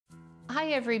Hi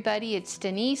everybody, it's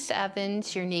Denise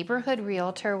Evans, your neighborhood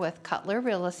realtor with Cutler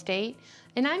Real Estate,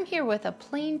 and I'm here with a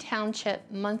Plain Township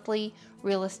monthly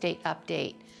real estate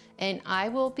update. And I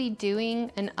will be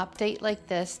doing an update like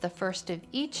this the first of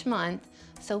each month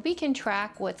so we can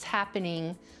track what's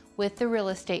happening with the real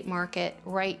estate market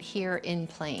right here in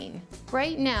Plain.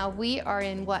 Right now we are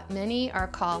in what many are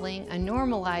calling a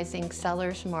normalizing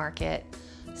seller's market.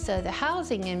 So the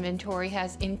housing inventory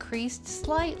has increased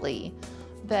slightly,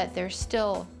 but there's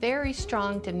still very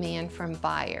strong demand from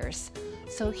buyers.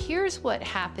 So here's what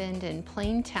happened in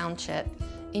Plain Township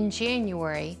in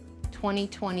January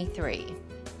 2023.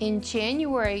 In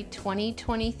January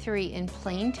 2023 in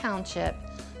Plain Township,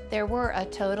 there were a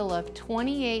total of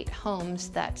 28 homes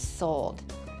that sold.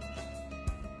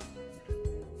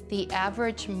 The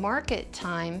average market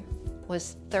time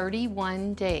was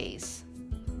 31 days.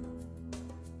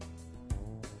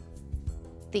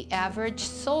 The average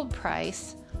sold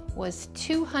price was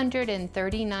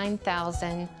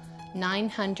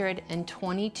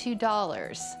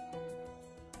 $239,922.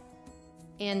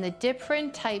 And the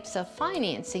different types of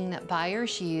financing that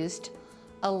buyers used,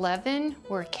 11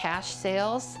 were cash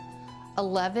sales,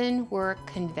 11 were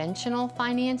conventional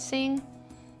financing,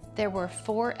 there were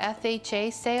 4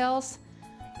 FHA sales,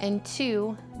 and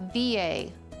 2 VA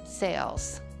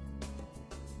sales.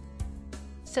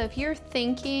 So if you're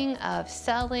thinking of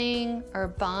selling or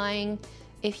buying,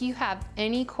 if you have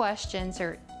any questions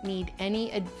or need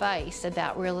any advice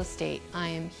about real estate, I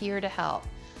am here to help.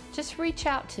 Just reach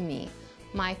out to me.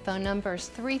 My phone number is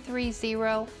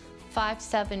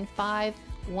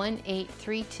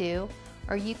 330-575-1832,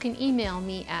 or you can email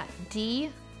me at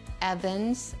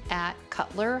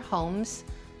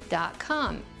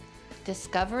devans@cutlerhomes.com.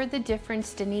 Discover the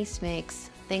difference Denise makes.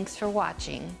 Thanks for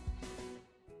watching.